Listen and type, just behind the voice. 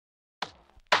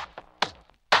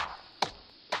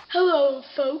Hello,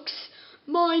 folks.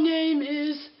 My name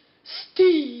is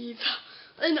Steve,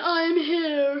 and I'm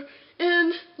here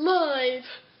in live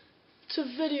to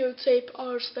videotape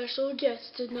our special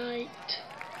guest tonight.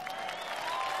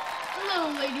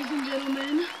 Hello, ladies and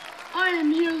gentlemen. I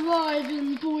am here live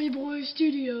in Boiboi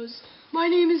Studios. My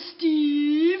name is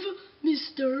Steve,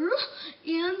 Mr.,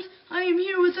 and I am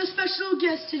here with a special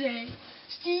guest today,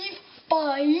 Steve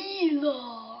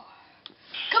Baila.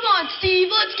 Come on, Steve,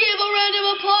 let's give a round of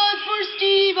applause for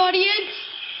Steve, audience.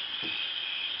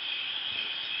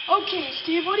 Okay,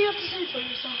 Steve, what do you have to say for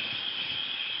yourself?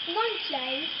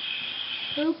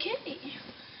 Okay.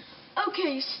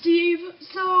 Okay, Steve,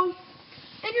 so,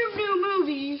 in your new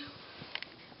movie,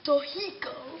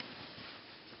 Tohiko,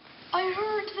 I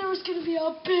heard there was going to be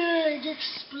a big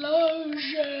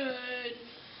explosion.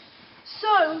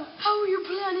 So, how are you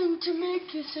planning to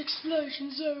make this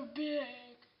explosion so big?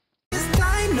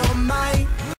 Dynamite.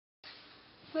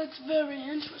 That's very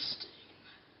interesting.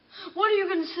 What are you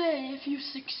going to say if you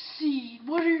succeed?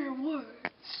 What are your words?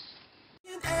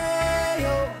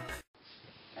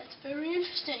 That's very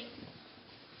interesting.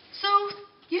 So,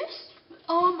 yes,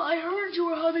 I heard you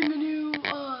were having a new,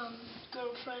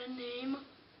 girlfriend named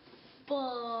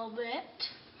Bobette.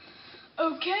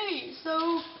 Okay,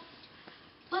 so,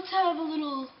 let's have a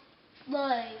little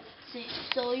live thing.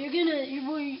 So you're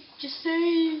just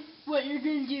say what you're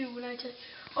gonna do when I tell you.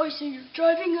 Oh, so you're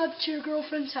driving up to your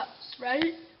girlfriend's house,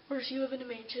 right? Or does she live in a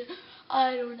mansion?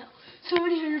 I don't know. So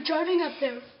anyhow, you're driving up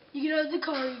there. You get out of the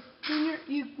car.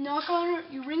 You knock on her.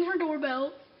 You ring her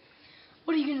doorbell.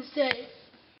 What are you gonna say?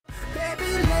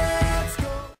 Baby, let's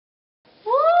go.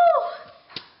 Woo!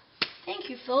 Thank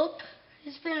you, Philip.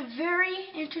 It's been a very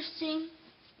interesting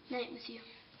night with you.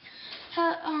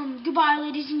 Goodbye,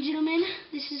 ladies and gentlemen.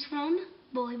 This is from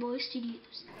Boiboi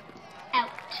Studios. Out.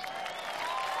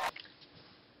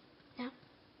 Now.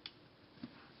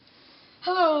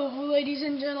 Hello, ladies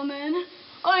and gentlemen.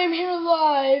 I am here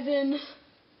live in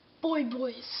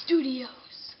Boiboi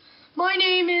Studios. My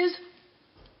name is